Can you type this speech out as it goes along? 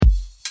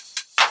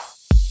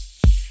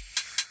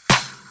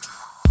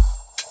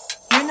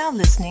now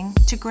listening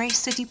to Grace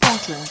City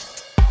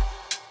Portland.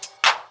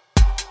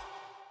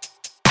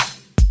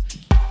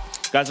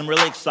 Guys, I'm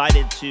really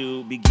excited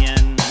to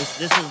begin.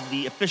 This is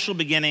the official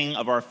beginning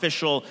of our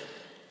official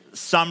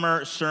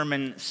summer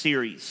sermon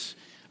series.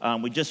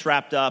 We just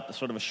wrapped up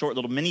sort of a short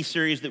little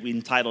mini-series that we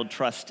entitled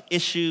Trust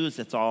Issues.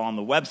 It's all on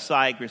the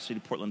website,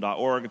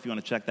 gracecityportland.org, if you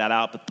want to check that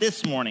out. But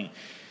this morning,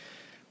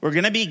 we're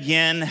going to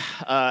begin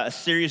a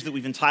series that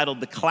we've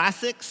entitled The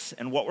Classics.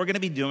 And what we're going to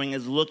be doing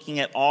is looking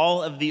at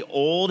all of the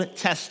Old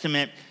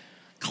Testament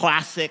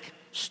classic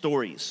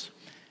stories.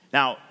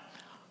 Now,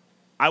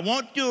 I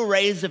won't do a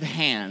raise of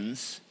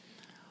hands,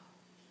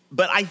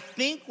 but I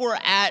think we're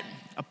at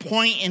a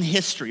point in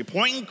history, a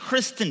point in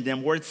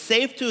Christendom where it's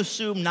safe to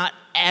assume not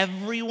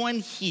everyone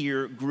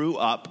here grew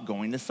up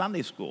going to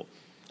Sunday school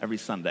every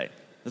Sunday.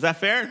 Is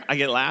that fair? I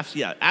get laughs?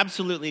 Yeah,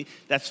 absolutely.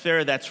 That's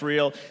fair. That's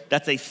real.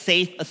 That's a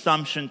safe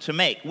assumption to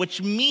make, which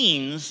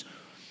means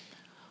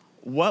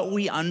what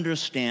we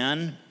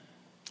understand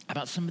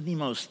about some of the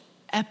most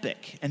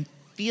epic and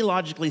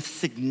theologically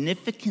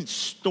significant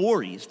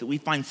stories that we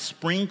find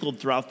sprinkled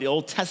throughout the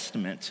Old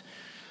Testament,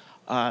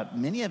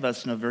 many of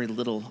us know very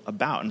little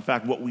about. In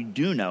fact, what we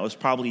do know has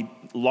probably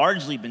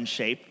largely been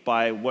shaped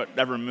by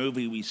whatever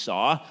movie we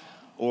saw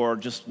or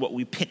just what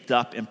we picked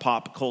up in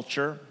pop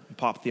culture, and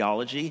pop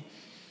theology.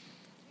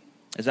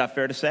 Is that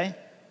fair to say?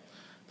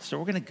 So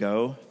we're going to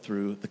go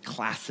through the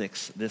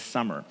classics this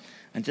summer.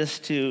 And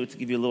just to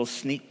give you a little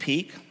sneak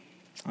peek,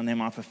 I'll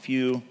name off a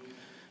few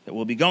that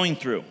we'll be going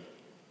through.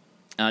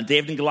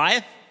 David and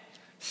Goliath,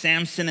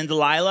 Samson and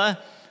Delilah,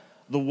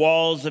 the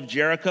walls of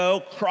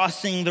Jericho,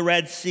 crossing the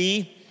Red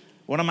Sea.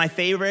 One of my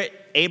favorite,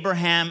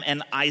 Abraham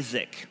and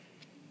Isaac.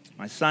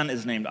 My son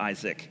is named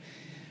Isaac.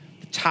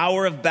 The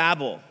Tower of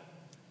Babel,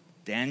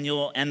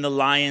 Daniel and the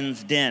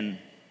lion's den.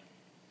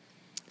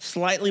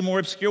 Slightly more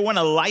obscure one,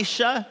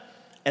 Elisha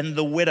and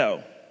the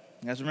widow.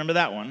 You guys remember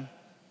that one?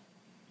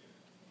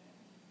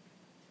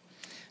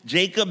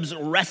 Jacob's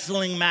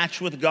wrestling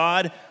match with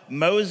God,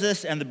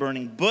 Moses and the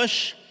burning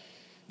bush,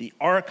 the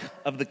Ark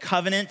of the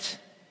Covenant,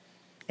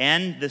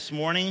 and this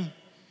morning,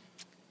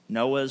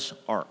 Noah's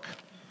Ark.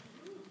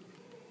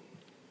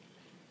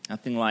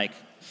 Nothing like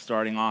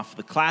starting off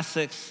the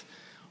classics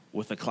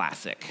with a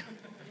classic.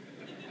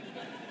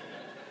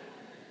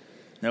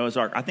 Noah's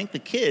Ark. I think the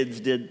kids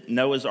did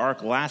Noah's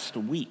Ark last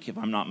week, if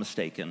I'm not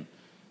mistaken.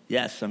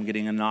 Yes, I'm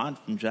getting a nod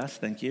from Jess.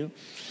 Thank you.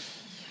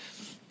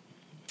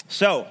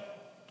 So,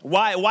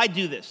 why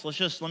do this?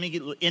 Let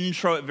me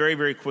intro it very,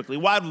 very quickly.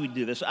 Why do we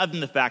do this? Other than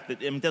the fact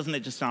that, doesn't it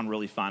just sound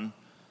really fun?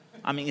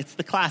 It's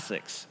the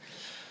classics.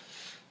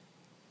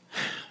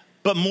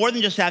 But more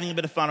than just having a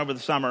bit of fun over the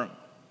summer,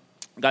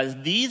 guys,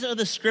 these are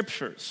the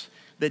scriptures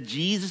that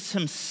Jesus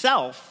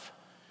himself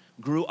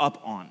grew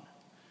up on.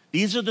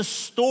 These are the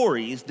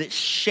stories that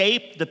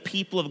shape the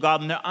people of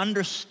God and their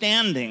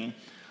understanding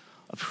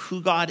of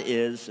who God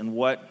is and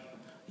what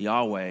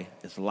Yahweh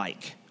is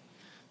like.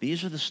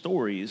 These are the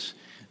stories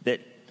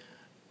that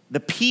the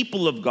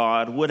people of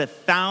God would have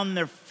found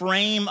their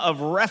frame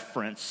of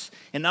reference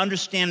in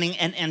understanding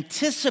and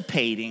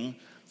anticipating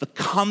the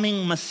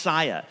coming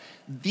Messiah.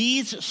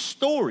 These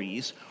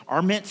stories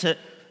are meant to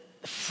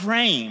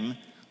frame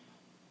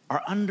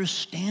our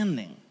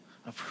understanding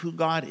of who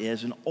God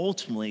is and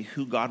ultimately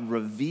who God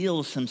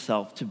reveals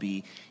himself to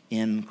be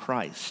in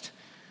Christ.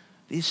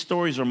 These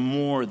stories are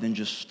more than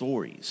just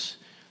stories.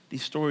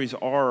 These stories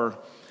are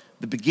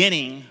the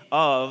beginning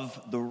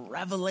of the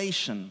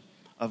revelation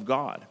of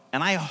God.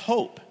 And I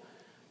hope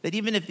that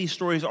even if these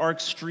stories are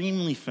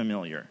extremely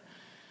familiar,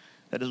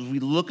 that as we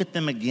look at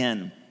them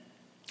again,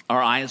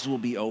 our eyes will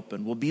be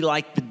open. We'll be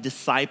like the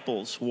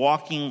disciples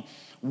walking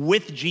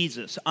with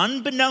Jesus,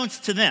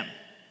 unbeknownst to them,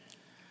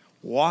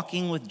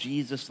 walking with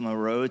Jesus on the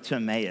road to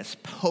Emmaus,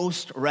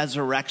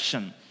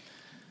 post-resurrection.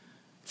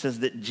 It says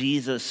that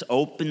Jesus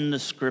opened the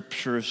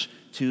scriptures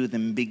to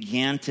them,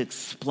 began to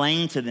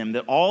explain to them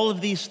that all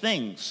of these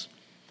things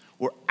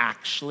were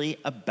actually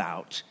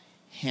about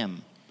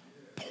him,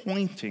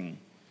 pointing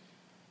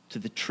to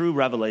the true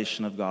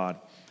revelation of God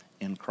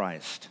in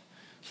Christ.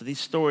 So these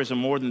stories are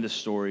more than just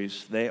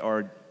stories. They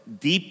are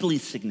deeply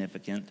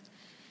significant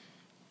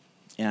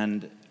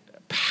and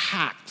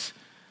packed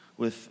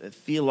with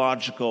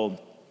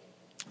theological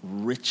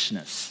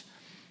richness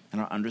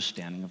and our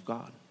understanding of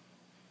God.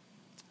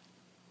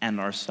 And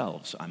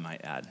ourselves, I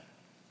might add.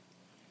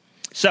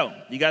 So,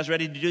 you guys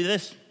ready to do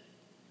this?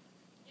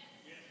 Yes.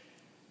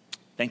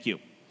 Thank you.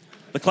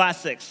 The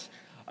classics.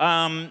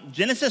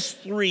 Genesis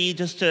 3,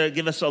 just to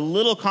give us a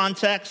little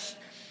context,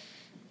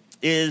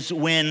 is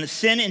when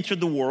sin entered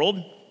the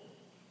world,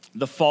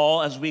 the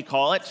fall as we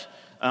call it.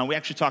 We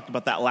actually talked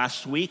about that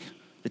last week.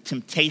 The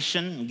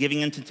temptation, giving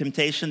into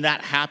temptation,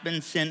 that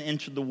happened. Sin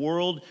entered the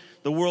world.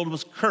 The world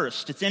was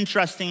cursed. It's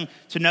interesting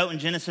to note in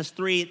Genesis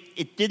 3,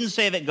 it didn't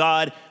say that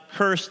God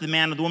cursed the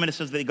man or the woman. It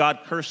says that God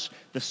cursed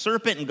the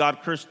serpent and God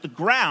cursed the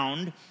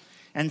ground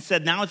and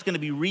said now it's going to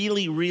be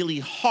really, really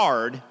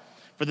hard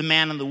for the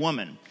man and the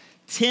woman.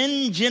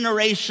 10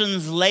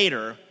 generations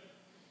later,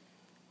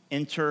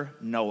 enter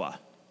Noah.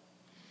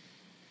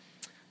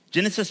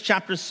 Genesis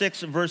chapter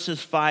 6,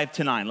 verses 5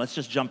 to 9. Let's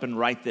just jump in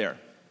right there.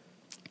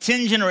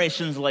 10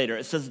 generations later,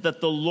 it says that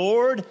the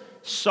Lord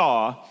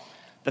saw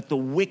that the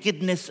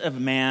wickedness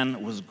of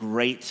man was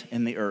great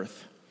in the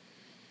earth,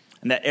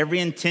 and that every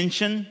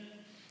intention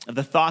of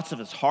the thoughts of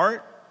his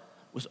heart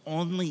was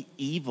only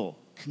evil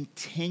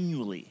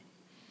continually.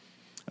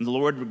 And the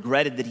Lord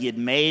regretted that he had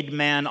made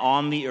man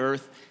on the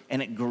earth,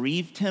 and it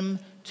grieved him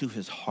to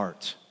his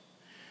heart.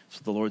 So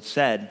the Lord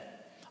said,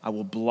 I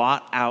will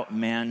blot out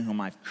man whom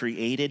I've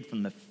created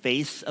from the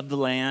face of the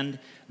land,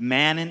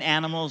 man and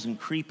animals and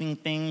creeping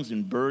things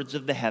and birds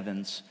of the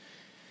heavens,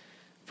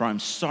 for I'm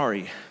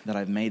sorry that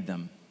I've made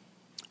them.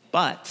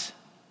 But,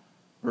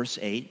 verse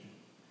 8,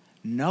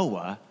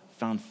 Noah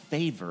found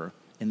favor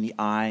in the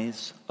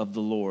eyes of the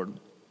Lord.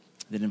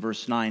 Then in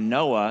verse 9,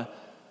 Noah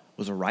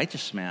was a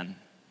righteous man,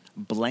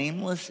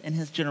 blameless in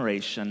his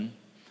generation.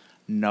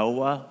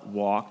 Noah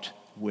walked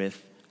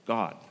with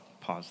God.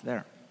 Pause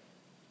there.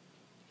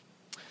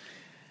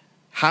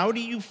 How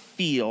do you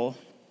feel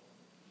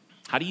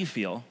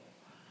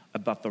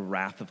about the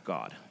wrath of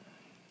God?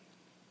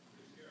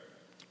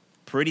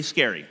 Pretty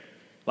scary.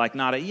 Like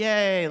not a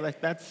yay,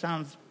 like that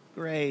sounds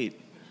great.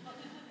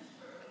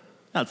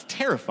 No, it's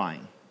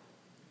terrifying.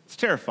 It's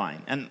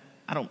terrifying. And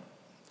I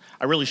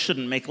really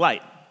shouldn't make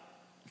light.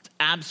 It's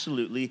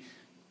absolutely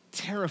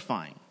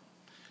terrifying.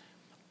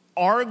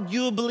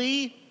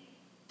 Arguably,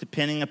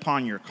 depending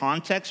upon your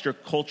context, your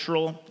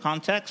cultural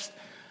context,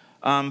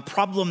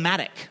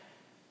 problematic.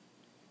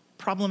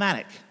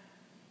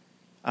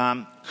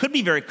 Could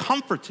be very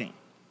comforting,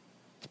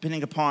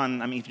 depending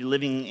upon, if you're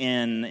living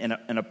in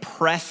an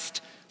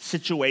oppressed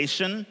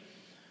situation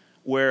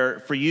where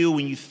for you,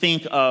 when you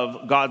think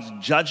of God's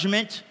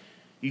judgment,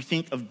 you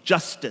think of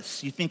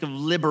justice, you think of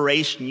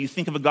liberation, you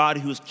think of a God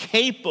who is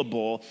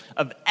capable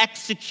of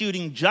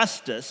executing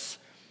justice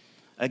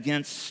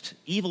against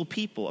evil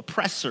people,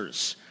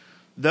 oppressors,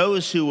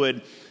 those who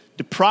would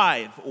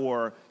deprive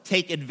or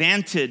take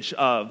advantage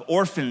of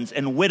orphans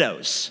and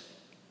widows.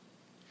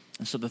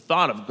 And so the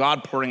thought of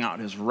God pouring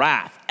out his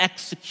wrath,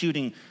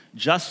 executing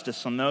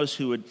justice on those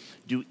who would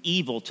do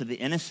evil to the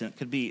innocent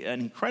could be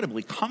an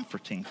incredibly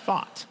comforting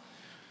thought.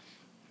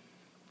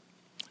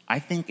 I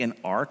think in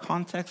our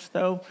context,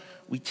 though,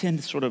 we tend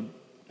to sort of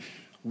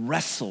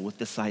wrestle with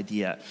this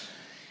idea.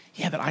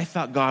 Yeah, but I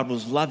thought God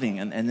was loving.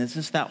 And is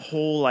this that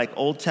whole like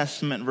Old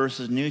Testament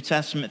versus New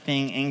Testament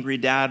thing, angry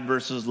dad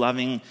versus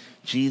loving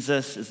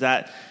Jesus? Is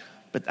that,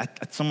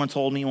 but someone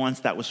told me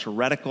once that was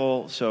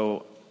heretical,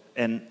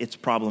 and it's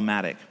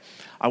problematic.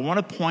 I want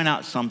to point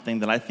out something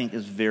that I think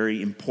is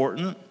very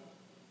important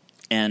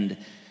and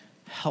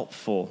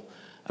helpful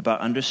about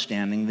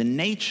understanding the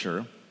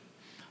nature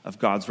of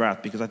God's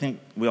wrath, because I think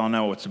we all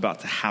know what's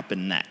about to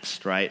happen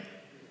next, right?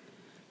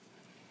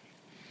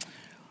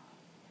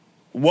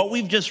 What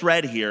we've just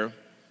read here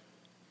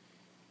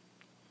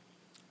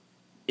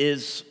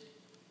is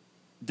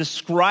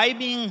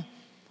describing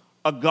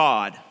a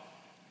God,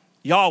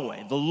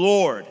 Yahweh, the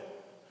Lord,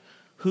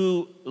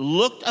 who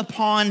looked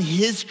upon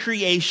his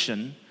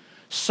creation,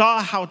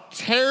 saw how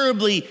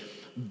terribly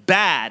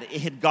bad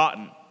it had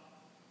gotten.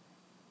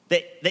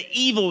 That the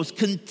evil was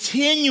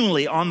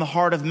continually on the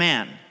heart of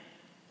man.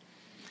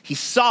 He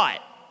saw it,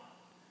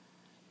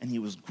 and he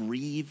was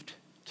grieved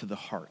to the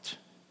heart.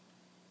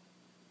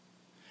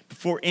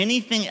 Before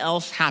anything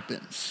else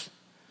happens,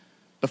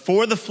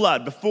 before the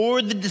flood,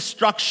 before the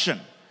destruction,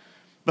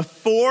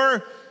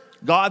 before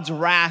God's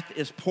wrath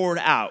is poured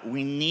out,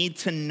 we need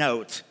to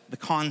note the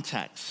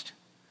context.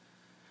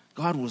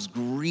 God was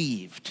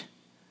grieved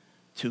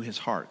to his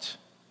heart.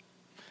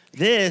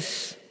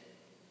 This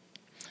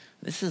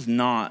is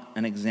not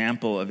an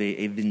example of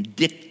a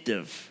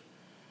vindictive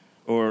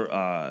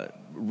or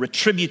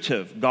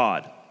retributive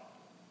God.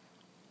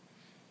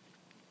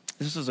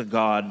 This is a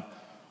God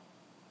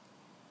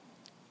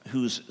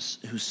whose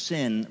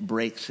sin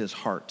breaks his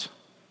heart.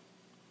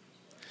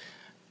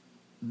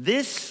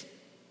 This,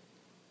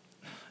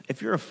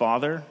 if you're a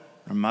father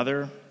or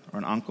mother or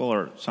an uncle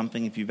or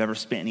something, if you've ever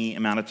spent any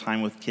amount of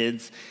time with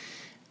kids,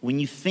 when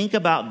you think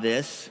about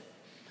this,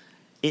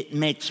 it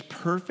makes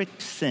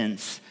perfect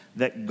sense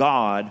that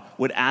God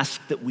would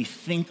ask that we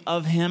think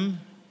of him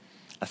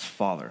as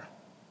Father.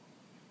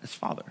 As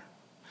Father.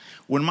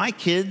 When my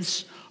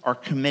kids are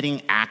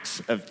committing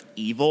acts of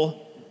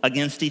evil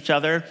against each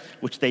other,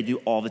 which they do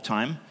all the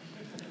time,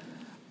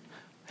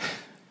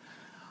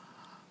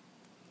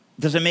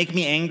 does it make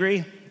me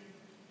angry?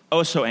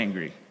 Oh, so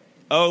angry.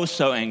 Oh,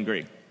 so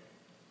angry.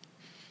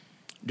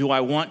 Do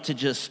I want to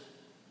just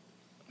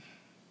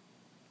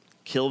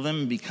kill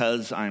them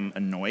because I'm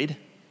annoyed?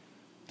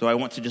 Do I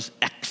want to just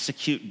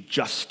execute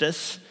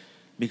justice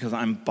because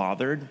I'm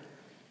bothered?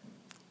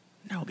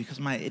 No, because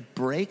it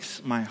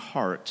breaks my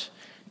heart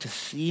to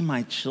see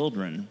my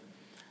children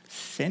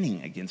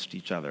sinning against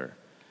each other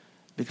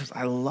because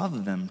I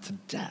love them to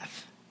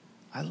death.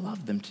 I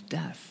love them to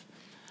death.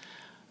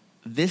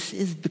 This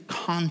is the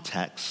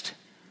context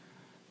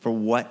for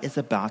what is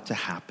about to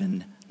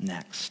happen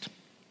next.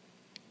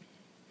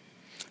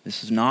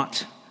 This is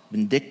not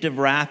vindictive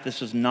wrath.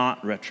 This is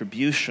not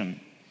retribution.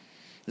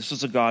 This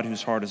is a God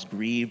whose heart is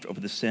grieved over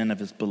the sin of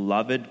his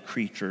beloved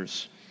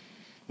creatures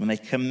when they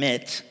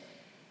commit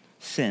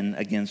sin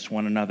against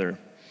one another.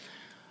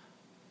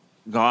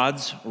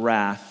 God's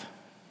wrath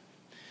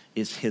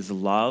is his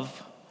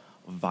love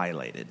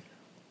violated.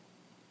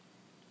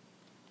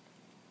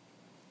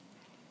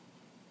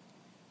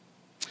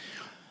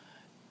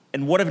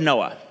 And what of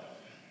Noah?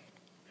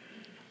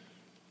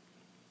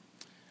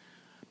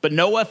 But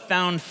Noah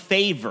found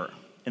favor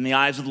in the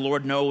eyes of the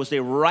Lord. Noah was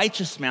a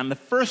righteous man. The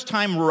first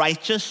time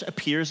righteous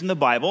appears in the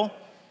Bible,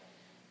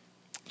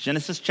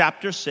 Genesis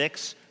chapter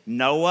 6,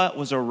 Noah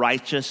was a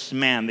righteous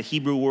man. The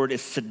Hebrew word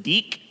is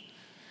Sadiq.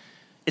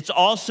 It's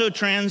also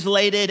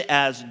translated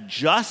as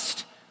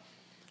just.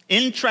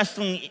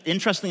 Interestingly,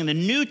 in the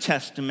New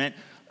Testament,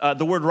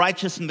 the word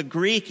righteous in the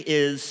Greek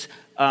is,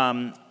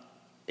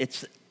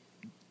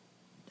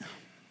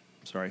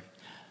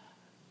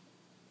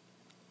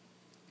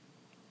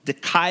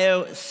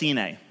 dikaiosune.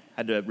 I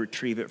had to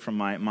retrieve it from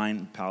my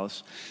mind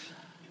palace.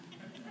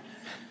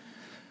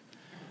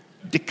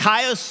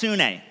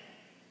 Dikaiosune,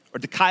 or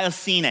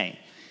dikaiosine.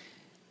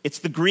 It's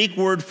the Greek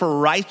word for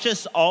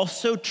righteous,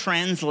 also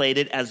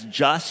translated as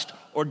just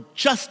or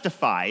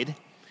justified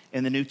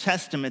in the New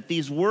Testament.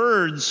 These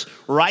words,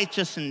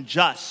 righteous and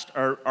just,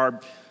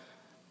 are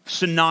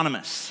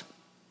synonymous.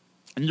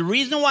 And the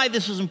reason why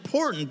this is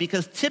important,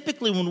 because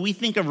typically when we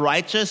think of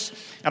righteous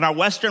in our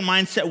Western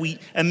mindset, we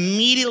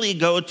immediately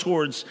go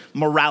towards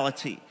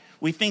morality.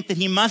 We think that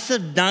he must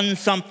have done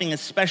something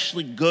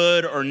especially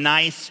good or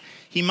nice.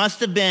 He must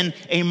have been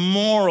a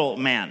moral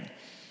man.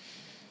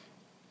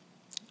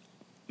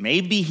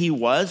 Maybe he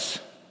was.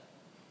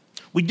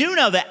 We do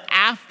know that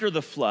after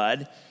the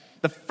flood,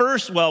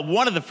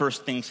 one of the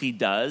first things he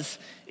does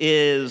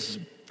is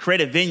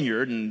create a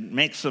vineyard and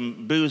make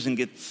some booze and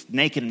gets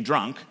naked and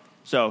drunk.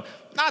 So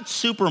not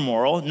super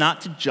moral,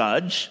 not to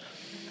judge,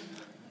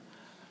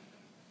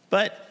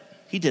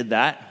 but he did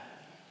that.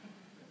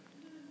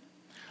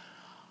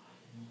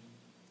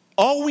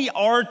 All we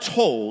are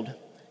told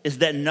is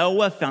that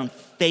Noah found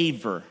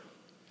favor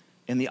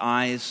in the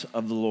eyes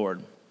of the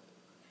Lord.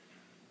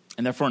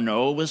 And therefore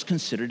Noah was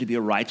considered to be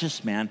a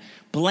righteous man,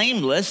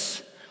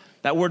 blameless.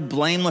 That word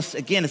blameless,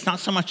 again, it's not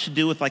so much to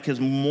do with like his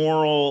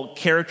moral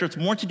character. It's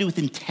more to do with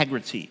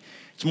integrity.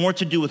 It's more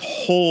to do with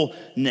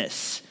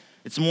wholeness.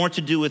 It's more to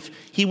do with,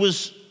 he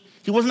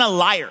wasn't a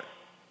liar.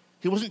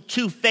 He wasn't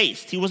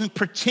two-faced. He wasn't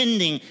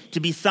pretending to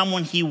be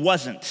someone he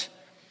wasn't.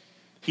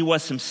 He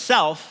was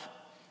himself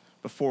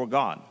before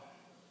God.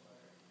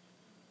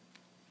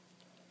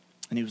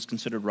 And he was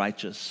considered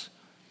righteous.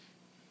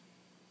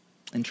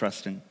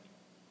 Interesting.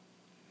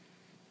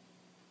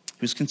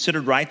 He was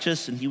considered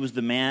righteous, and he was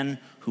the man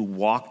who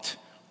walked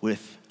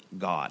with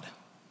God.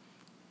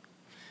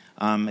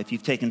 If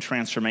you've taken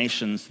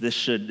transformations, this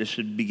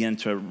should begin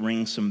to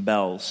ring some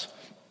bells.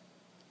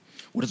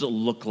 What does it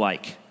look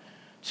like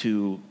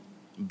to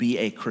be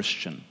a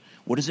Christian?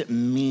 What does it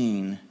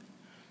mean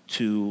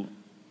to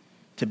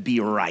be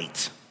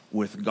right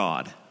with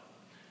God?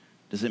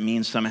 Does it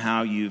mean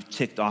somehow you've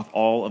ticked off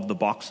all of the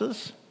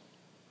boxes?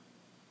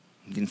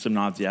 I'm getting some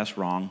nods, yes,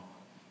 wrong.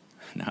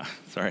 No,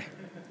 sorry.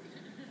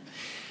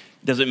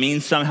 Does it mean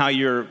somehow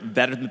you're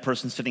better than the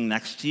person sitting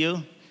next to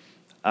you?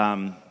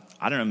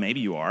 I don't know, maybe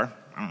you are.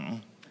 I don't know.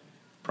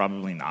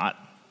 Probably not.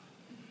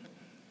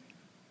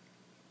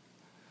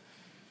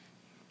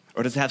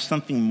 Or does it have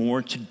something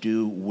more to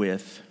do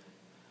with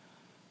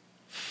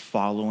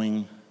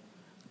following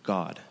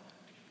God?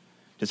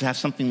 Does it have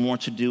something more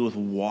to do with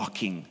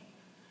walking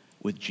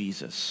with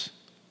Jesus?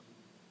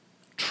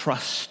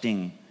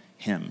 Trusting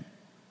him?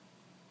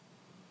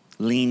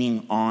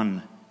 Leaning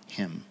on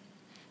him?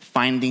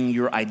 Finding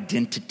your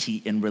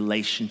identity in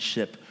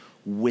relationship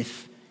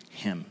with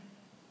him?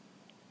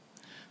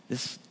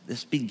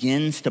 This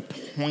begins to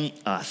point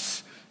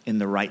us in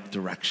the right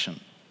direction.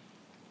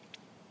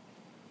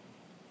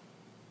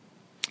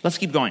 Let's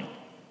keep going.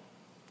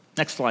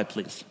 Next slide,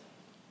 please.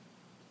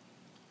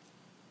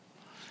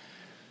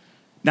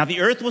 Now,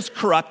 the earth was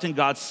corrupt in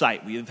God's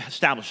sight. We have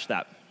established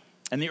that.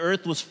 And the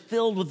earth was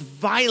filled with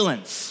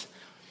violence.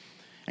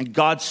 And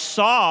God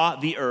saw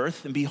the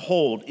earth, and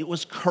behold, it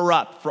was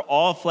corrupt, for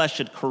all flesh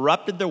had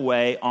corrupted their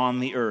way on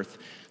the earth.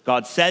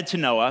 God said to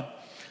Noah,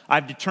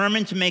 I've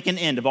determined to make an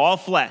end of all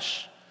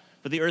flesh,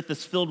 for the earth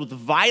is filled with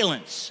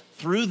violence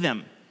through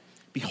them.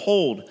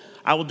 Behold,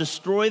 I will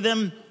destroy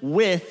them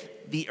with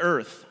the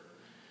earth.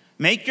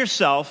 Make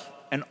yourself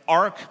an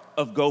ark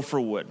of gopher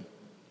wood.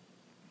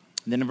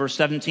 And then in verse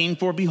 17,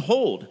 for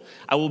behold,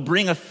 I will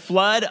bring a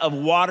flood of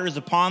waters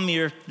upon the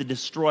earth to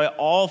destroy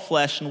all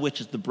flesh, in which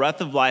is the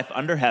breath of life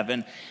under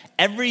heaven.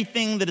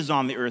 Everything that is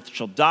on the earth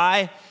shall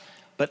die,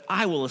 but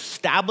I will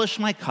establish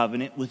my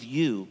covenant with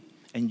you,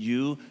 and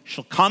you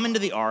shall come into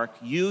the ark,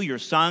 you, your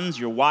sons,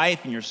 your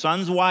wife, and your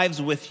sons'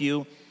 wives with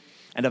you.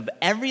 And of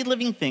every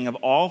living thing of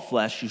all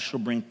flesh you shall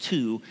bring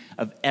 2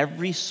 of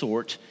every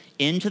sort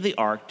into the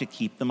ark to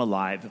keep them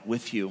alive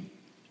with you.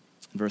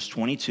 Verse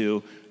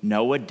 22,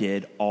 Noah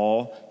did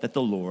all that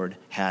the Lord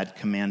had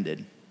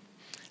commanded.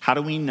 How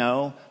do we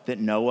know that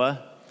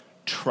Noah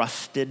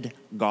trusted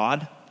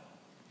God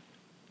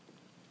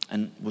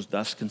and was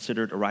thus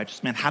considered a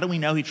righteous man. How do we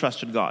know he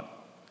trusted God?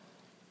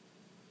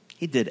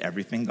 He did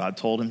everything God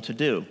told him to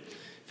do.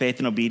 Faith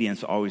and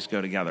obedience always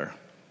go together.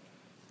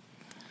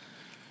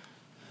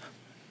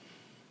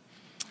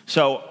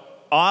 So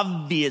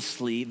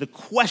obviously, the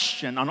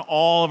question on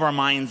all of our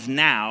minds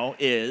now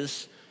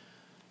is,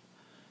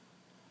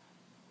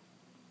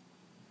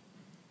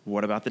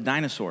 what about the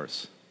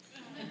dinosaurs?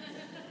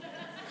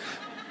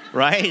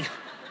 Right?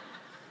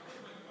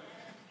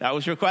 That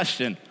was your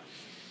question.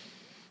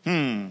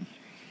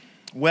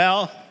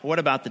 Well, what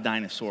about the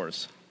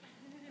dinosaurs?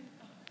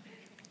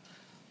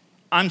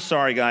 I'm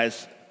sorry,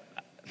 guys.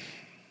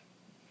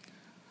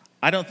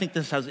 I don't think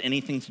this has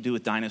anything to do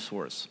with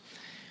dinosaurs.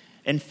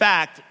 In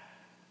fact,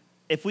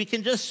 if we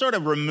can just sort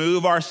of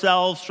remove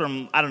ourselves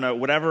from,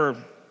 whatever,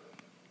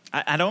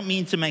 I don't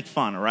mean to make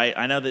fun, all right?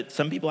 I know that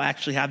some people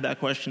actually have that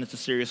question. It's a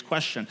serious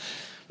question.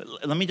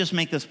 But let me just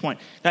make this point.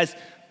 Guys,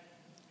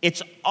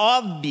 it's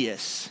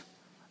obvious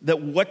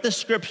that what the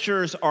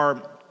scriptures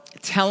are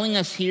telling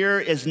us here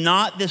is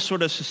not this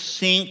sort of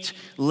succinct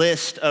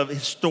list of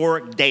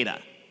historic data.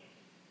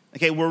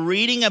 Okay, we're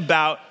reading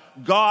about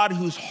God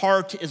whose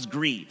heart is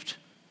grieved.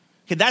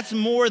 Okay, that's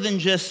more than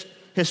just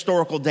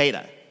historical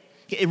data.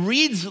 Okay, it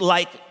reads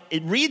like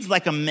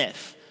a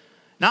myth,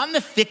 not in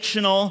the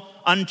fictional,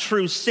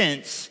 untrue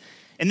sense,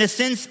 in the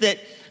sense that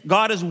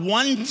God is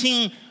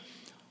wanting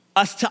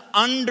us to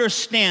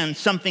understand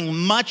something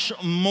much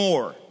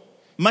more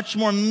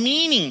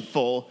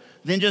meaningful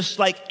than just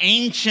like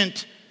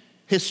ancient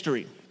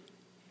history.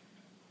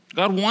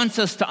 God wants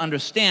us to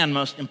understand,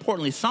 most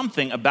importantly,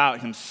 something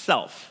about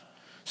himself.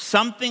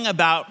 Something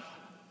about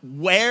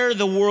where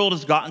the world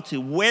has gotten to,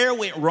 where it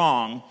went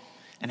wrong,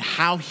 and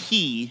how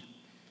he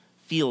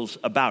feels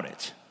about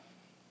it.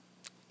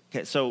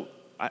 Okay, so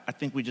I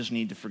think we just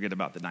need to forget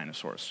about the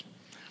dinosaurs.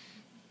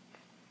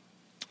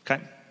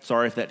 Okay,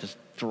 sorry if that just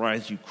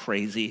drives you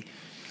crazy.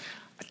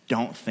 I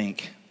don't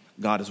think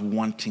God is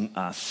wanting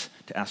us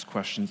to ask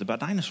questions about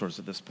dinosaurs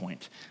at this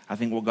point. I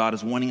think what God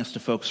is wanting us to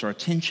focus our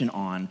attention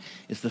on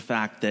is the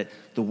fact that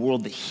the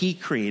world that he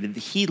created,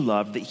 that he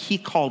loved, that he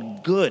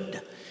called good,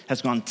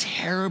 has gone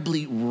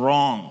terribly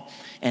wrong.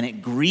 And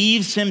it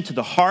grieves him to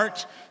the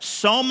heart,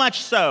 so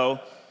much so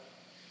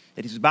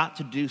that he's about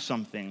to do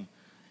something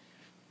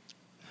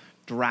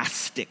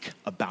drastic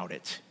about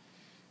it.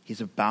 He's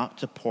about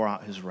to pour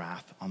out his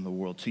wrath on the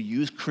world, to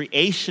use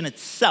creation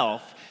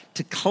itself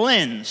to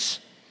cleanse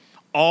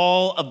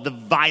all of the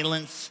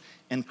violence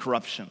and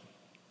corruption.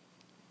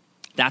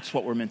 That's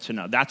what we're meant to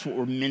know. That's what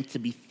we're meant to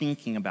be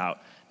thinking about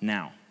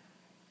now.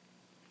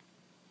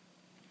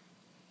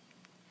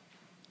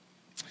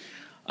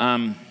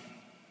 Let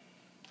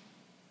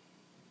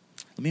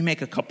me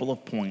make a couple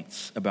of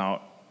points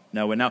about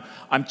Noah. Now,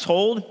 I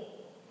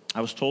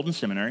was told in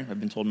seminary, I've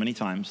been told many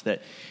times,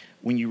 that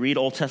when you read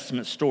Old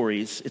Testament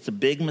stories, it's a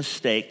big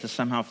mistake to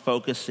somehow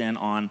focus in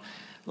on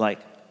like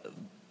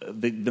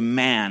the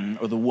man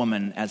or the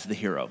woman as the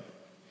hero.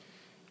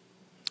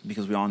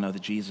 Because we all know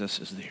that Jesus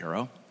is the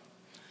hero.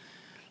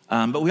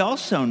 But we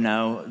also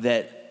know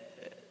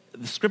that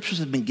the scriptures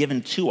have been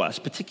given to us,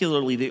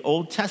 particularly the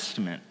Old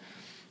Testament,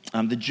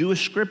 the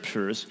Jewish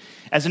scriptures,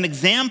 as an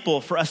example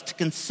for us to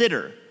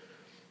consider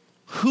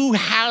who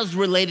has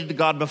related to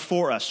God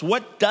before us.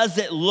 What does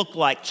it look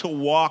like to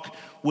walk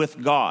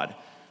with God?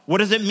 What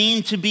does it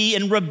mean to be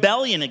in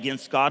rebellion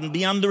against God and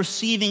be on the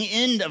receiving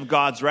end of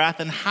God's wrath?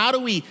 And how do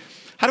we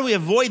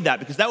avoid that?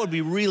 Because that would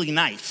be really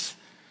nice.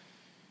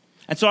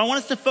 And so I want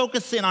us to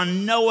focus in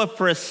on Noah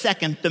for a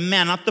second, the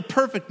man, not the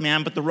perfect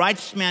man, but the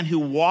righteous man who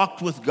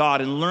walked with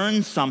God and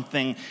learned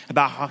something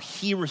about how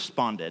he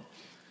responded,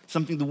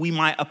 something that we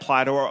might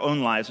apply to our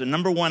own lives. And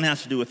number one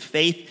has to do with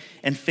faith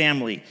and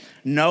family.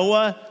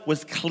 Noah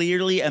was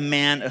clearly a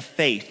man of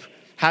faith.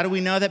 How do we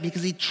know that?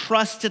 Because he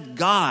trusted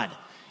God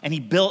and he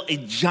built a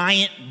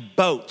giant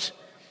boat.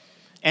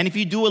 And if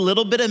you do a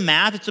little bit of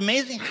math, it's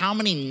amazing how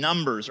many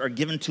numbers are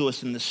given to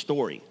us in this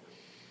story.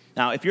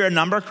 Now, if you're a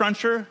number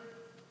cruncher,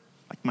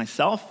 like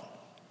myself,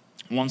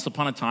 once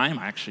upon a time,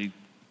 I actually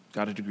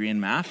got a degree in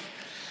math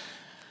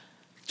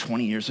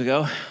 20 years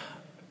ago.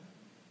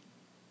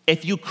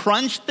 If you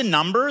crunch the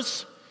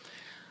numbers,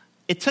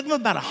 it took them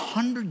about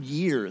 100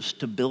 years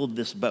to build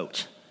this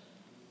boat.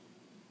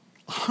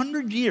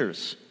 100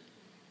 years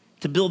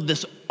to build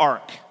this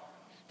ark,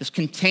 this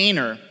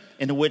container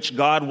into which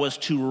God was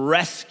to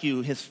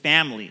rescue his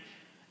family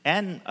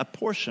and a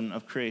portion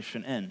of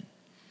creation in.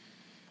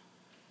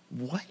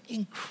 What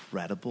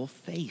incredible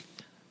faith.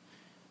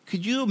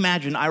 Could you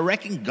imagine? I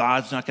reckon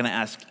God's not going to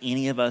ask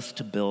any of us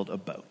to build a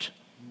boat.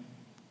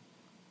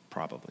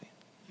 Probably.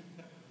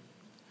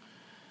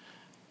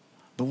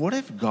 But what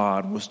if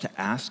God was to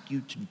ask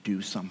you to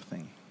do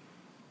something?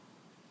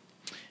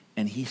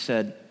 And he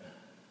said,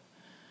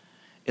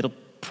 it'll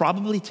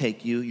probably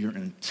take you your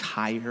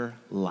entire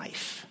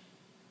life.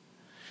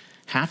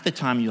 Half the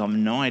time you'll have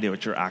no idea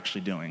what you're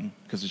actually doing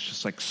because it's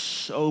just like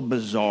so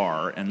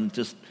bizarre and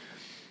just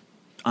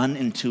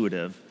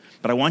unintuitive.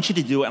 But I want you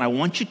to do it, and I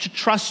want you to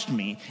trust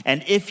me.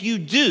 And if you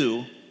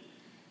do,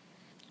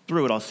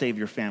 through it, I'll save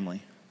your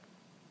family.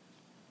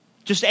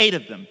 Just 8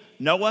 of them.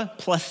 Noah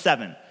plus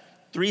 7.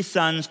 3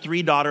 sons,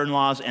 3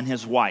 daughter-in-laws, and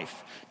his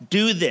wife.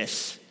 Do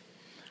this.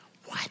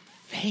 What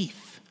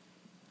faith?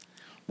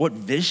 What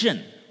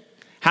vision?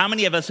 How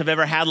many of us have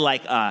ever had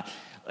like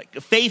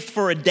faith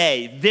for a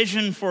day,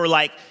 vision for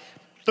like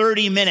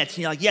 30 minutes?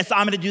 And you're like, yes,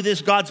 I'm going to do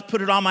this. God's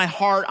put it on my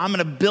heart. I'm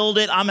going to build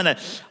it. I'm going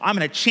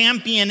to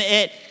champion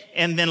it.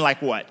 And then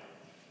like what?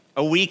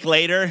 A week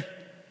later,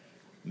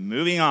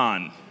 moving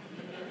on.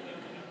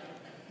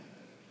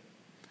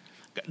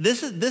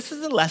 This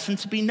is a lesson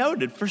to be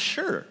noted for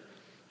sure.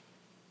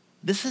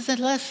 This is a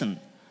lesson.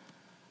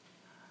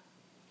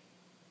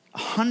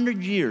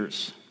 100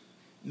 years,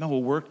 Noah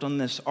worked on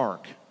this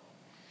ark.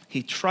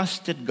 He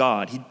trusted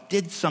God. He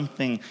did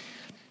something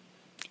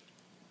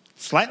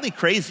slightly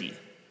crazy,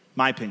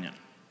 my opinion.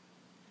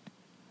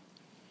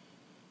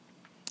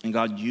 And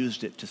God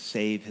used it to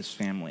save his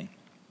family.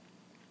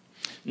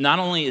 Not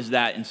only is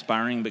that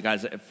inspiring, but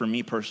guys, for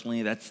me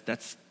personally,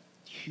 that's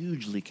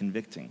hugely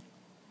convicting.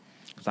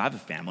 Because I have a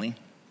family.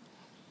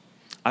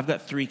 I've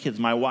got 3 kids.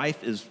 My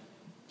wife is,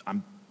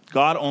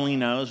 God only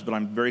knows, but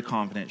I'm very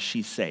confident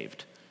she's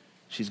saved.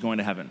 She's going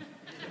to heaven.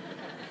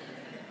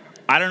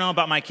 I don't know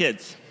about my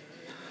kids.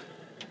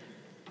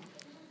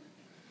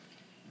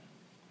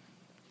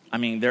 I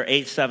mean, they're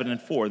 8, 7,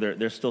 and 4.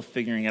 They're still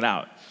figuring it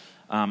out.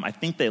 I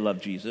think they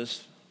love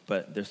Jesus,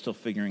 but they're still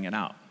figuring it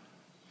out.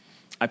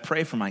 I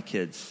pray for my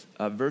kids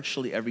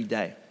virtually every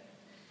day.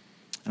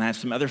 And I have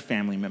some other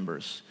family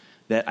members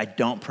that I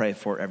don't pray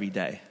for every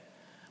day,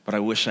 but I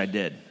wish I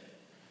did.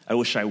 I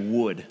wish I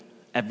would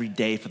every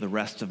day for the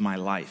rest of my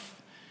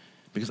life,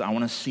 because I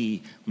want to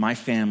see my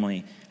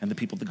family and the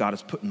people that God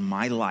has put in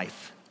my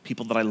life,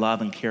 people that I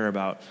love and care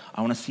about,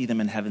 I want to see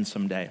them in heaven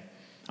someday.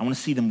 I want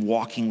to see them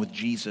walking with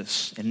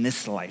Jesus in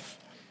this life.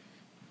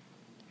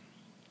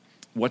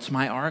 What's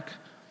my arc?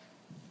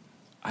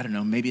 I don't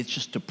know, maybe it's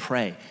just to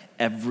pray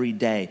every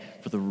day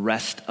for the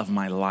rest of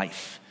my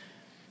life.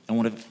 And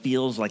when it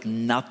feels like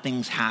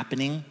nothing's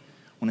happening,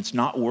 when it's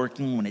not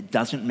working, when it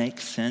doesn't make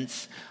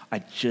sense, I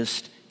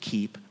just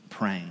keep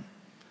praying.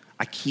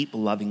 I keep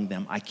loving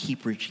them. I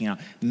keep reaching out.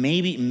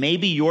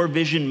 Maybe your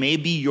vision,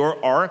 maybe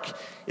your arc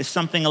is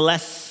something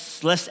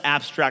less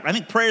abstract. I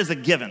think prayer is a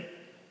given.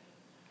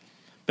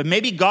 But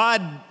maybe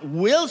God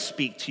will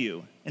speak to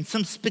you in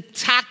some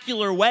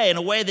spectacular way, in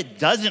a way that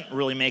doesn't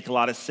really make a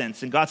lot of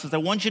sense. And God says, I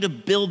want you to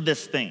build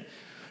this thing.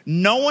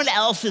 No one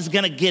else is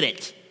going to get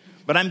it,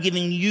 but I'm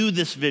giving you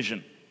this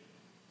vision.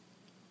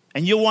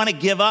 And you'll want to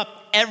give up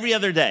every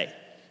other day,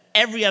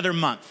 every other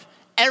month,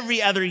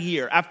 every other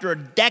year. After a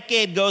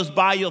decade goes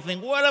by, you'll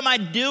think, what am I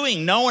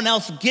doing? No one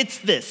else gets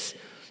this.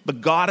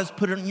 But God has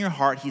put it in your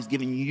heart. He's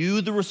given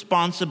you the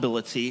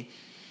responsibility.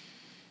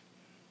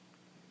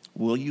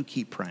 Will you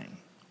keep praying?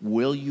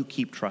 Will you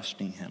keep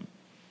trusting him?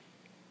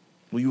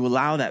 Will you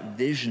allow that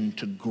vision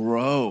to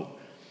grow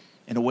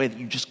in a way that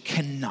you just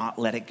cannot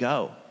let it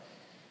go?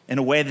 In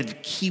a way that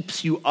it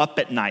keeps you up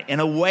at night?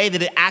 In a way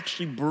that it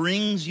actually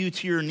brings you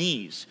to your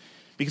knees?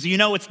 Because you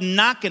know it's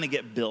not going to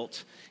get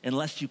built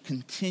unless you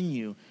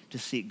continue to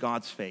seek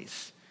God's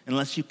face.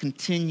 Unless you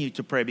continue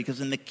to pray.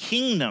 Because in the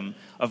kingdom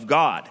of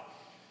God,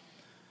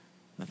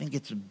 nothing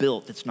gets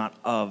built that's not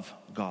of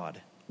God.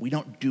 We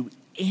don't do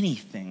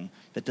anything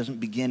that doesn't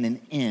begin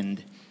and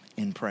end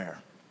in prayer.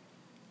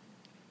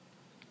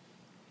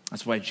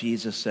 That's why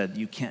Jesus said,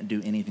 you can't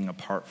do anything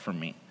apart from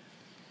me.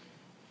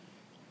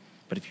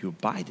 But if you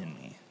abide in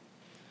me,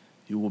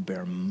 you will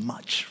bear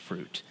much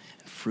fruit,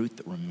 and fruit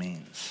that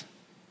remains.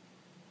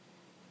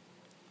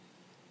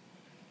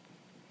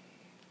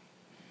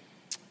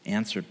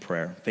 Answered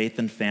prayer, faith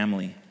and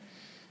family.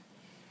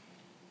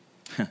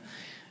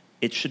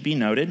 It should be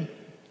noted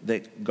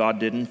that God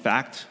did, in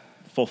fact,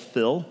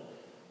 fulfill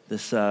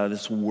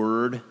this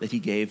word that he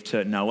gave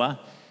to Noah.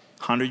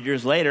 100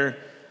 years later,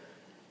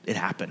 it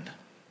happened.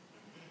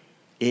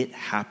 It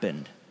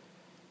happened.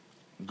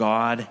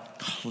 God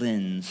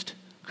cleansed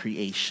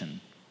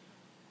creation.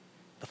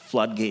 The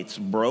floodgates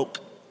broke.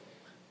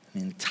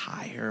 The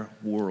entire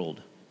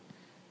world.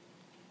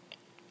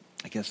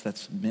 I guess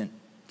that's meant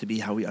to be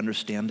how we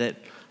understand it.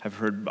 I've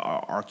heard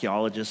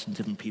archaeologists and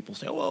different people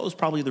say, well, it was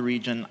probably the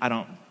region. I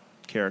don't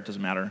care. It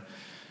doesn't matter.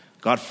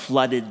 God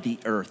flooded the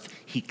earth.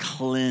 He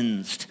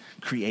cleansed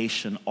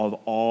creation of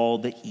all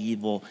the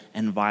evil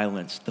and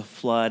violence. The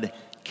flood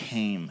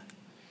came.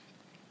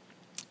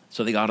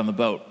 So they got on the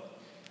boat.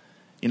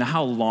 You know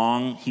how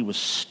long he was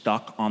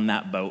stuck on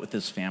that boat with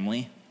his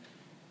family?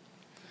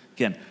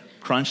 Again,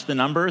 crunch the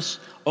numbers.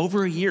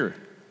 Over a year.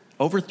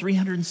 Over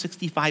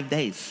 365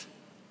 days.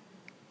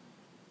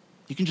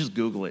 You can just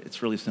Google it.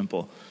 It's really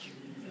simple.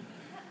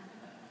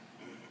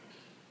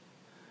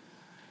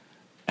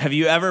 Have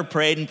you ever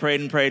prayed and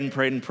prayed and prayed and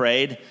prayed and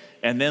prayed,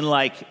 and then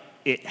like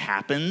it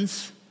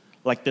happens?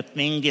 Like the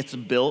thing gets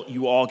built,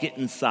 you all get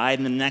inside,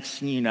 and the next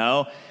thing you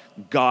know,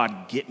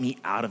 God, get me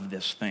out of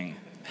this thing.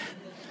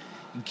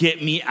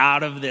 Get me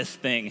out of this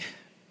thing.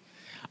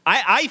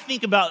 I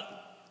think about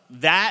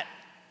that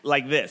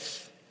like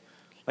this.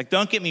 Like,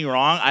 don't get me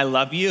wrong, I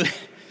love you.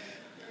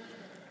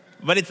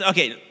 But it's,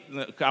 okay,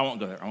 I won't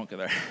go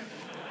there.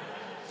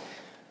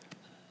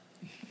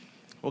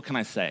 What can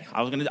I say?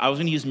 I was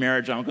gonna use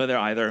marriage, I won't go there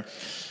either.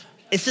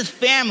 It's just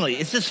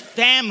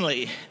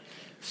family.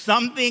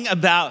 Something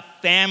about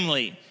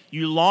family.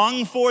 You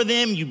long for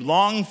them, you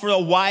long for a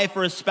wife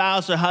or a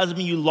spouse or a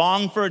husband, you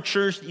long for a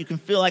church that you can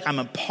feel like I'm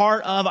a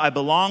part of, I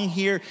belong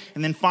here.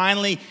 And then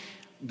finally,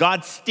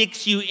 God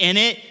sticks you in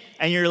it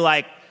and you're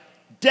like,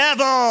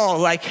 devil,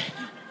 like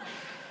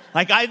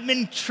I've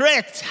been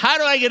tricked. How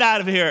do I get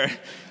out of here?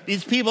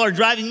 These people are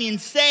driving me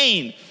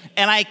insane.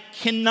 And I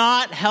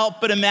cannot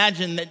help but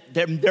imagine that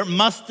there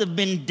must have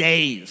been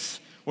days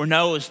where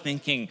Noah was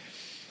thinking,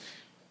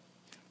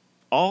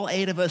 all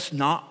 8 of us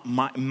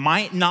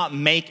might not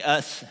make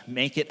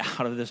it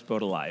out of this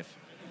boat alive.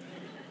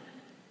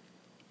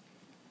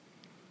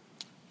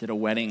 Did a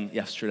wedding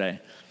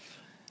yesterday.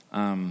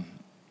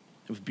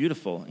 It was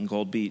beautiful in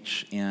Gold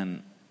Beach.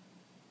 And,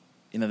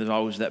 there's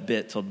always that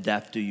bit, till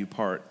death do you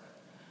part.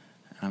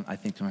 And I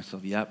think to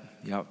myself, yep,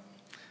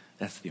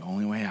 that's the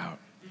only way out.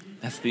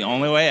 That's the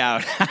only way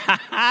out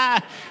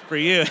for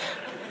you.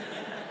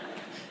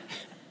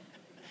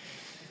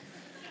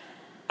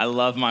 I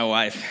love my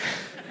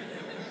wife.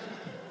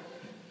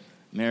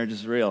 Marriage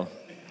is real.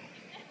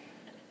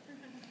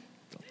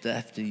 Till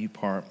death do you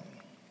part.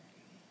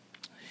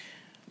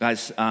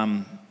 Guys,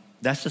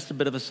 that's just a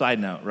bit of a side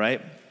note,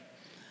 right?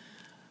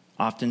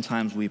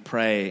 Oftentimes we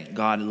pray,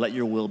 God, let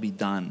your will be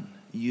done.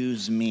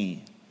 Use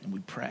me. And we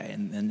pray,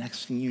 and the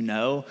next thing you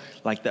know,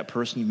 like that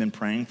person you've been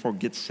praying for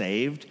gets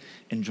saved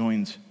and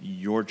joins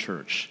your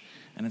church.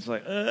 And it's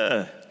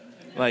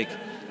like,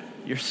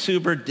 you're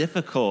super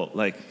difficult.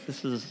 Like,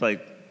 this is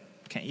like,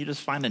 can't you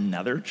just find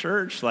another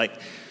church? Like,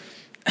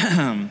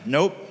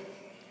 nope,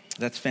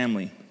 that's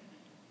family.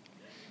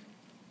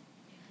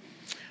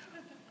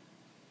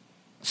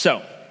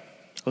 So,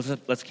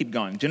 let's keep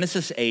going.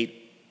 Genesis 8.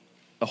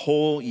 A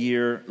whole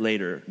year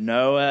later,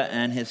 Noah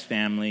and his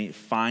family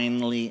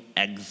finally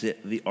exit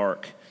the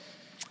ark.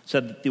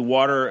 So the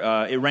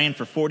water, it rained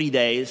for 40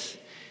 days,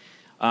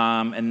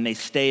 and they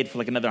stayed for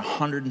like another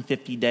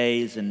 150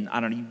 days, and I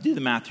don't know, you do the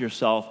math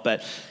yourself,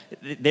 but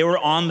they were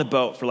on the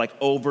boat for like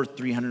over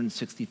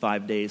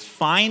 365 days.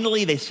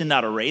 Finally, they send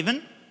out a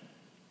raven,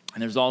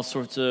 and there's all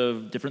sorts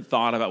of different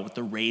thought about what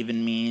the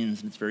raven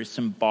means, and it's very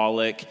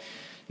symbolic.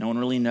 No one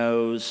really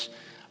knows,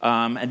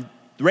 and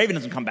the raven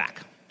doesn't come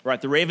back. Right,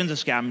 the raven's a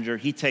scavenger.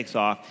 He takes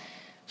off.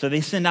 So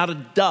they send out a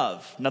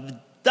dove. Now, the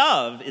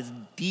dove is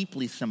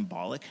deeply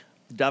symbolic.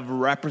 The dove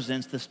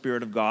represents the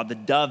Spirit of God. The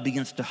dove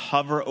begins to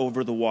hover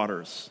over the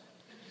waters.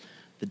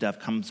 The dove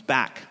comes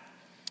back.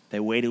 They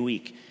wait a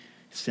week.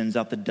 Sends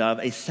out the dove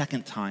a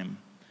second time.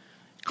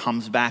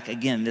 Comes back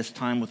again, this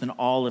time with an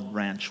olive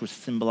branch, which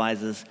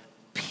symbolizes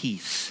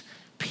peace.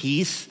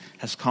 Peace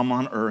has come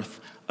on earth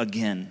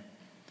again.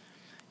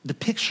 The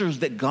picture is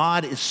that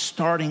God is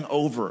starting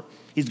over.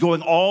 He's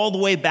going all the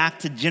way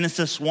back to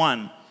Genesis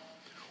 1,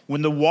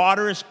 when the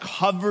waters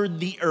covered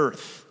the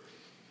earth,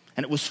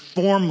 and it was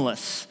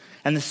formless,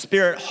 and the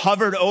Spirit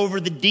hovered over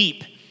the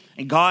deep,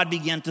 and God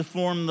began to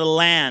form the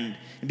land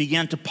and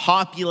began to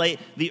populate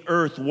the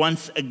earth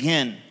once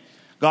again.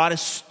 God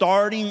is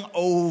starting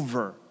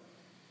over.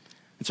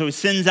 And so he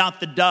sends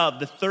out the dove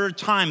the third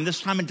time.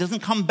 This time it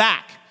doesn't come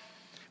back.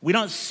 We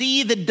don't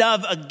see the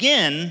dove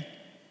again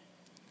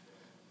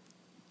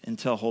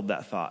until, hold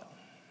that thought.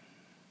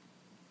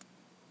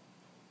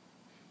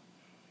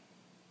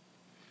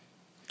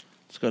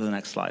 Let's go to the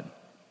next slide.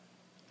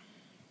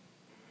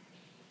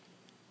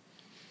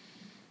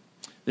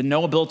 Then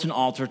Noah built an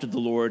altar to the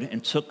Lord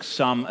and took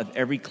some of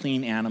every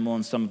clean animal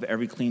and some of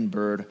every clean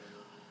bird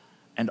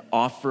and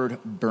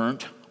offered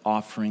burnt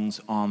offerings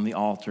on the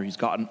altar. He's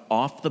gotten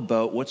off the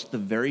boat. What's the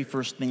very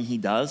first thing he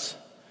does?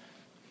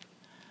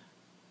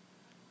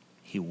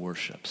 He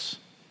worships.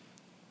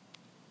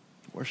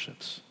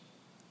 Worships.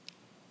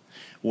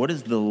 What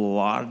is the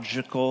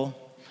logical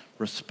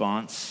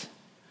response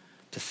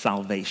to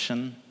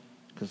salvation?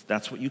 Because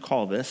that's what you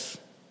call this,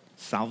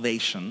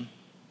 salvation.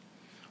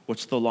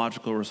 What's the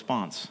logical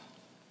response?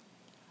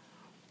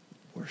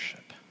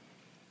 Worship.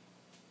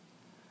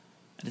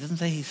 It doesn't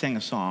say he sang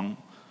a song,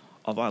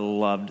 although I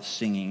loved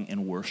singing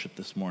in worship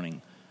this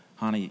morning.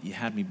 Honey, you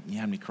had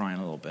me crying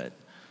a little bit.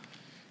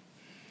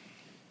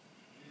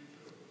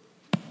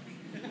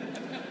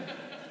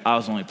 I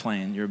was only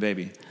playing. You're a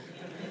baby.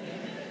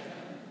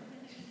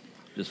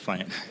 Just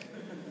playing.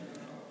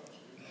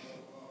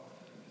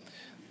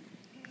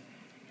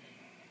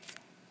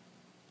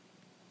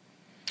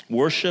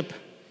 Worship,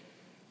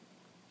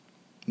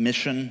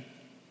 mission,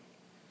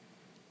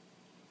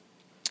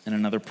 and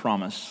another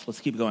promise. Let's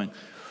keep going.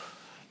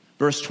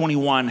 Verse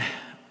 21,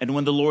 and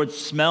when the Lord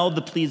smelled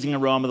the pleasing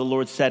aroma, the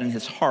Lord said in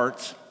his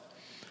heart,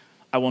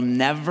 I will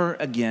never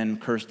again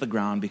curse the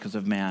ground because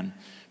of man,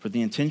 for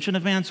the intention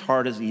of man's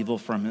heart is evil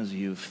from his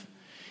youth.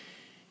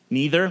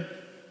 Neither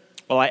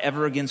will I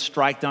ever again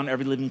strike down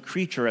every living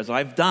creature as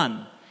I've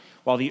done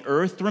while the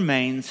earth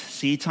remains,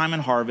 seedtime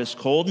and harvest,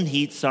 cold and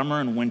heat, summer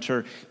and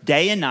winter,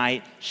 day and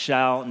night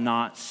shall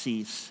not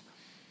cease.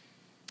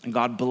 And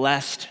God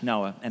blessed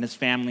Noah and his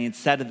family and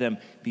said to them,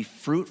 be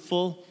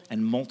fruitful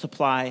and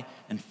multiply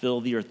and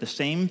fill the earth. The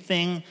same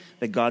thing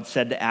that God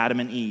said to Adam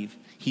and Eve.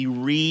 He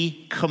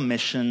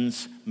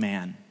recommissions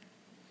man.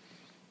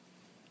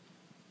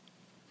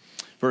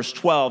 Verse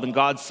 12, and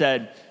God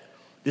said,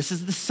 this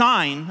is the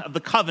sign of the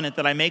covenant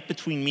that I make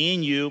between me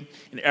and you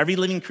and every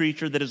living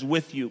creature that is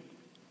with you.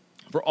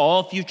 For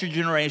all future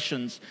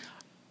generations,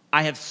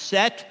 I have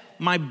set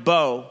my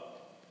bow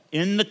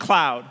in the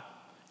cloud,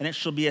 and it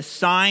shall be a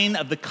sign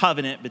of the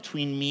covenant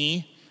between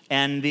me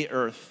and the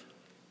earth.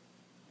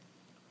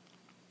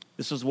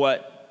 This is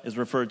what is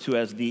referred to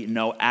as the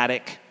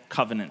Noahic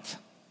covenant.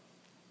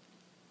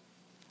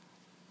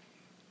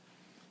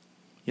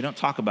 You don't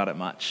talk about it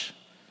much.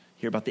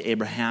 Hear about the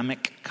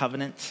Abrahamic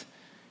covenant,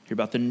 hear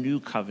about the new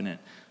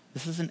covenant.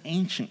 This is an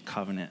ancient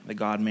covenant that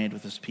God made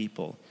with his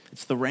people.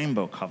 It's the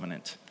rainbow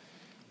covenant.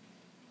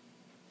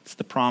 It's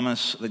the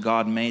promise that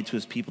God made to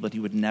his people that he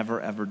would never,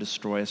 ever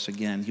destroy us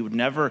again. He would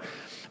never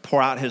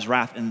pour out his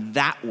wrath in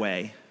that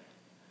way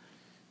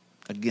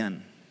again.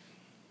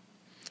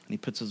 And he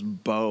puts his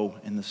bow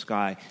in the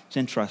sky. It's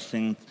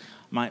interesting.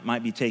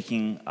 Might be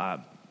taking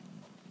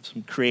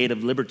some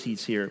creative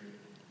liberties here.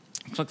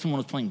 Looks like someone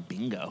was playing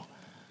bingo.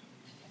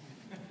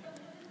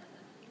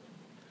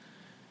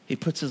 He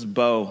puts his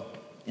bow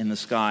in the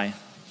sky.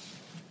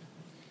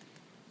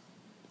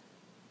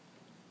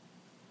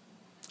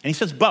 And he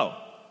says bow.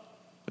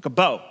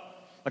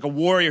 Like a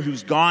warrior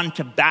who's gone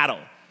to battle,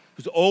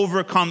 who's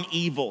overcome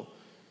evil,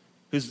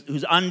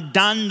 who's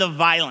undone the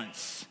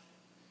violence.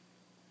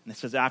 And it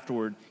says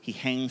afterward, he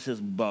hangs his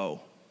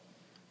bow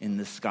in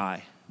the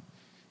sky,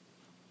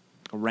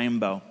 a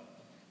rainbow.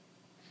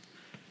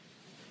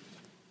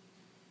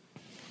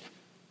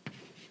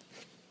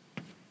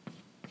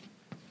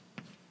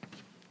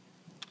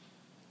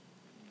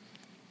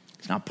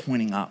 It's now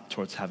pointing up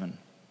towards heaven.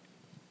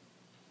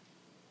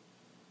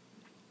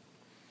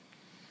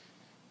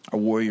 Our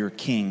warrior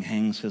king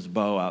hangs his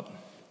bow up,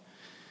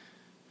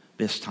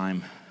 this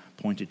time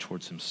pointed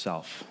towards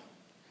himself.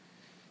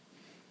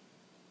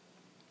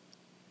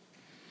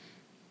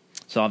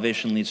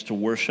 Salvation leads to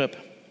worship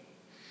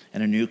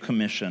and a new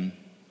commission,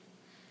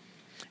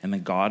 and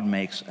then God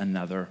makes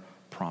another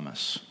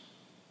promise.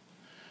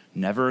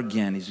 Never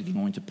again is he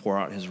going to pour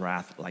out his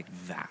wrath like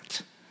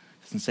that.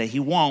 Doesn't say he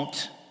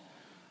won't,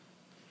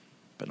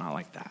 but not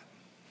like that.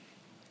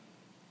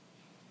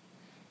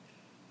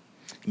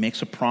 He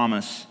makes a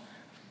promise,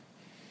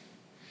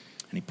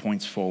 and he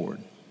points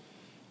forward.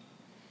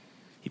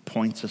 He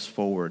points us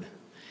forward.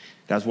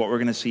 Guys, what we're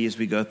going to see as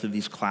we go through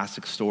these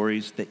classic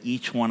stories, that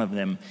each one of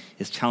them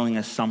is telling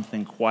us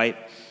something quite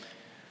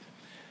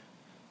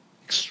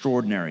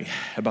extraordinary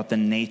about the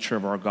nature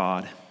of our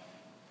God,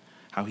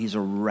 how he's a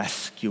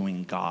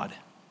rescuing God,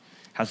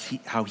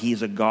 how he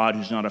is a God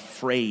who's not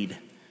afraid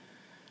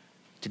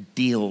to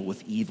deal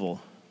with evil,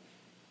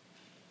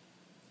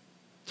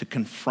 to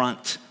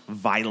confront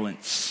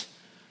violence,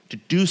 to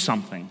do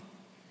something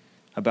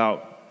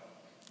about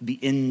the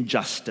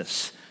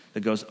injustice that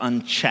goes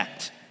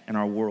unchecked in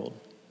our world.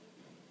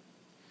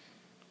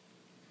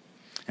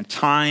 And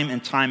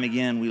time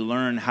again, we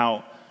learn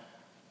how,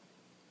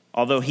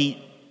 although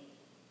he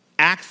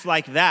acts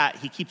like that,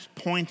 he keeps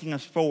pointing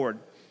us forward.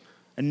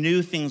 A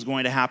new thing's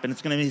going to happen.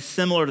 It's going to be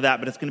similar to that,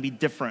 but it's going to be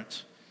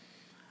different.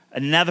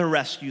 Another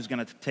rescue is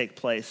going to take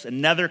place.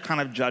 Another kind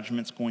of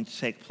judgment's going to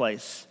take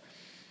place.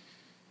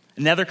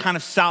 Another kind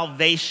of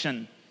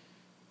salvation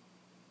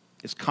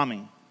is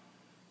coming.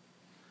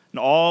 And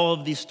all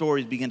of these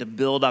stories begin to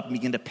build up and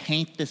begin to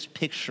paint this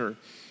picture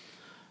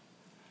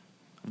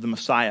of the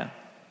Messiah.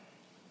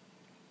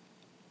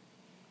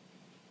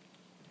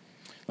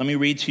 Let me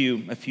read to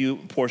you a few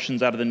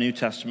portions out of the New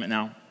Testament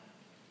now.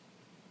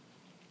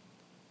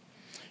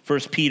 1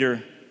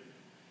 Peter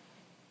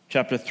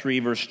chapter 3,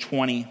 verse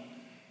 20.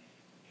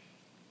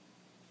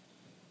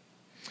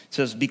 It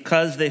says,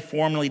 because they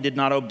formerly did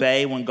not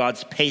obey when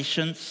God's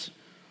patience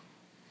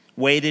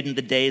waited in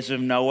the days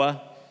of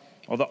Noah,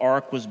 while the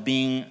ark was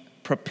being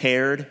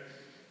prepared,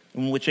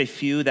 in which a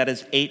few, that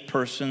is 8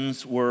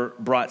 persons, were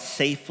brought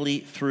safely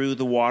through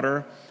the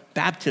water.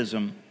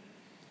 Baptism,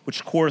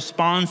 which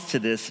corresponds to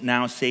this,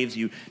 now saves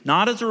you,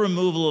 not as a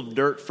removal of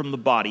dirt from the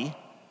body,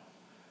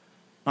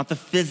 not the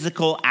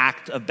physical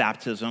act of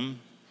baptism,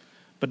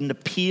 but an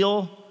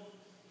appeal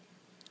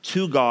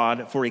to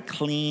God for a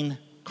clean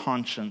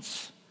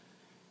conscience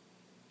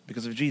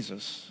because of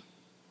Jesus,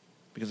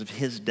 because of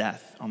his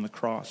death on the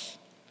cross.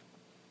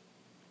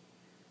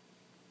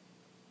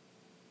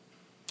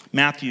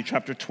 Matthew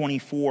chapter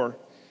 24,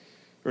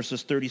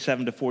 verses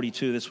 37 to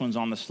 42. This one's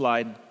on the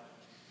slide.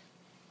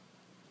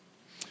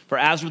 For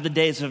as were the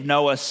days of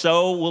Noah,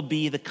 so will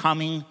be the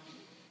coming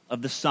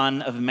of the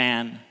Son of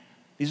Man.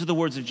 These are the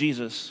words of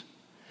Jesus.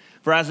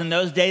 For as in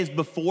those days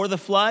before the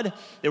flood,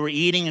 they were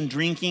eating and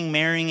drinking,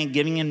 marrying and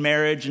giving in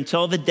marriage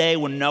until the day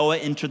when Noah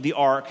entered the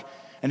ark,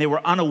 and they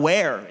were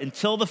unaware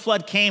until the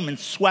flood came and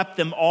swept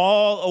them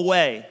all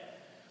away.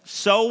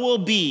 so will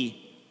be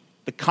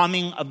the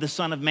coming of the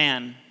Son of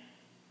Man.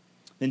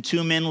 Then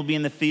 2 men will be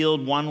in the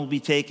field, one will be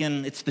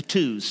taken. It's the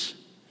twos.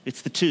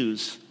 It's the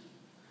twos.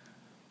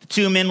 The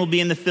 2 men will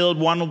be in the field,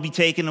 one will be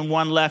taken and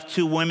one left.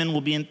 2 women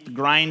will be in the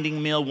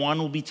grinding mill, one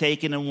will be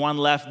taken and one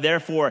left.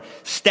 Therefore,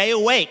 stay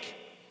awake,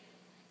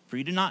 for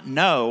you do not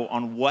know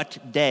on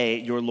what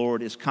day your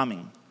Lord is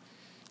coming.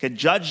 Okay,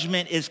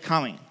 judgment is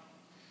coming.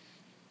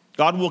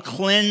 God will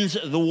cleanse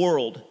the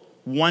world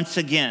once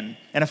again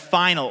in a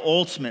final,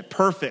 ultimate,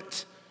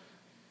 perfect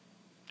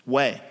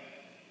way.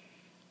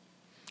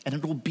 And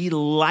it will be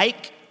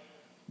like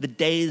the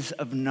days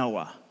of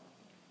Noah,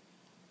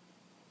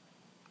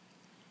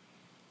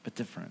 but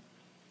different.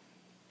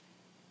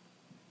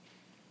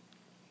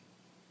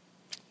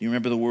 You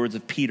remember the words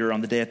of Peter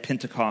on the day of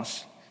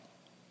Pentecost.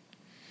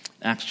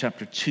 Acts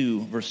chapter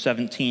 2, verse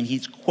 17.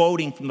 He's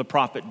quoting from the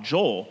prophet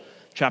Joel,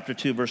 chapter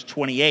 2, verse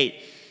 28.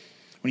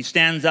 When he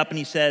stands up and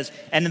he says,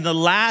 "And in the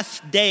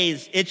last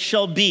days it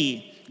shall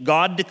be,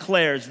 God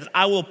declares, that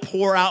I will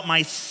pour out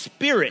my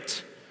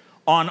spirit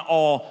on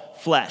all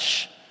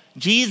flesh."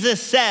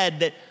 Jesus said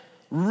that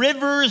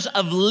rivers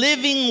of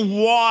living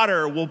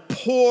water will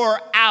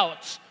pour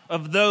out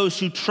of those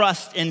who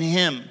trust in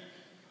him.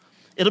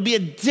 It'll be a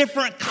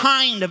different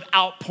kind of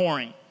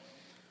outpouring. It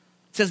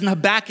says in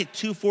Habakkuk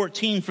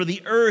 2:14, "For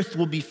the earth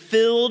will be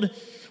filled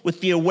with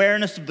the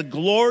awareness of the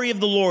glory of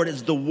the Lord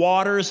as the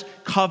waters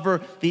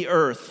cover the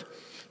earth."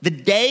 The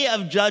day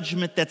of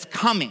judgment that's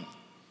coming,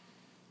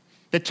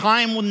 the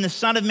time when the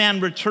Son of Man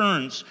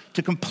returns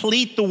to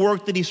complete the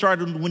work that he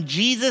started, when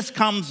Jesus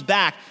comes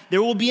back,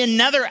 there will be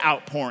another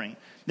outpouring.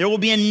 There will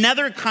be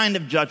another kind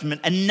of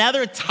judgment,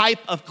 another type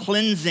of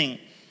cleansing.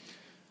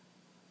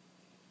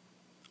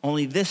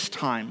 Only this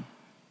time,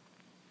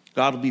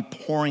 God will be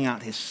pouring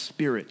out his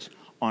Spirit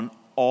on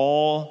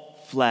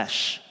all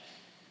flesh.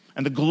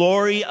 And the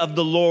glory of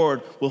the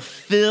Lord will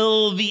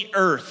fill the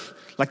earth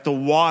like the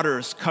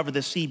waters cover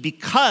the sea,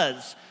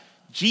 because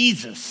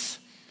Jesus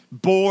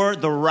bore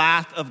the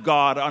wrath of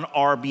God on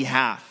our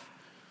behalf.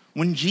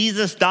 When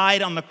Jesus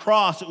died on the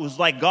cross, it was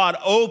like God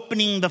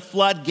opening the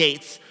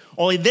floodgates.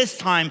 Only this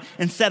time,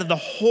 instead of the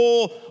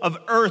whole of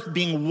earth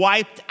being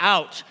wiped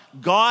out,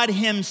 God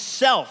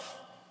himself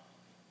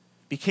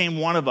became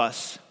one of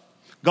us.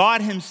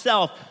 God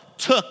himself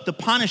took the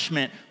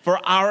punishment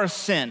for our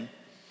sin.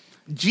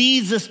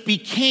 Jesus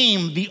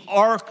became the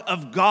ark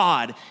of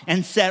God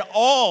and said,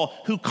 "All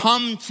who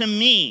come to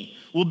me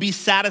will be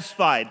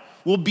satisfied,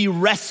 will be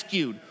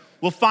rescued,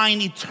 will find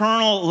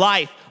eternal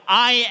life.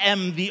 I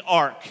am the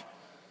ark.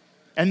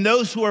 And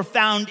those who are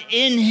found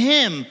in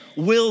him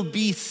will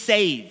be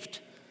saved."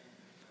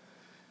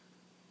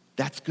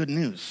 That's good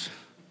news.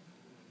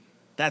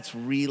 That's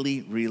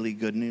really, really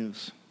good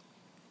news.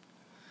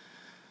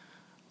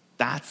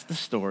 That's the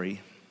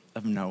story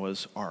of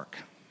Noah's ark.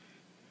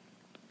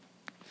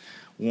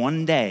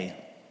 One day,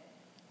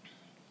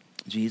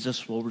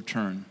 Jesus will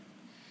return,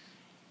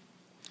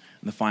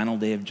 and the final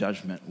day of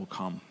judgment will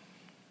come.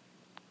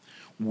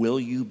 Will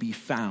you be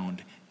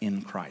found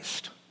in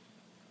Christ?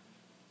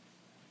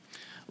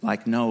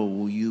 Like Noah,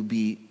 will you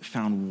be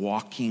found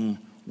walking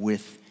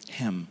with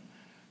him,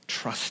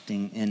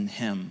 trusting in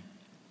him?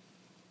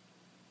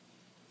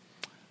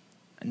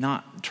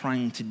 Not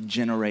trying to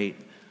generate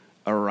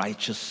a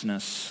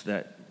righteousness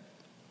that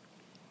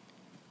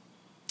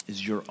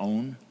is your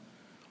own,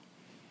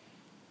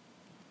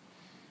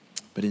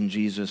 but in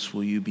Jesus,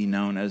 will you be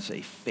known as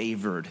a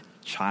favored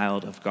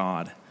child of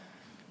God,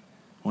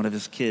 one of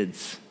his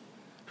kids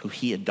who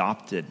he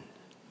adopted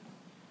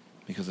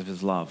because of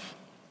his love?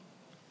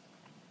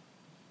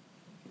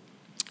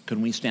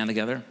 Can we stand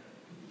together?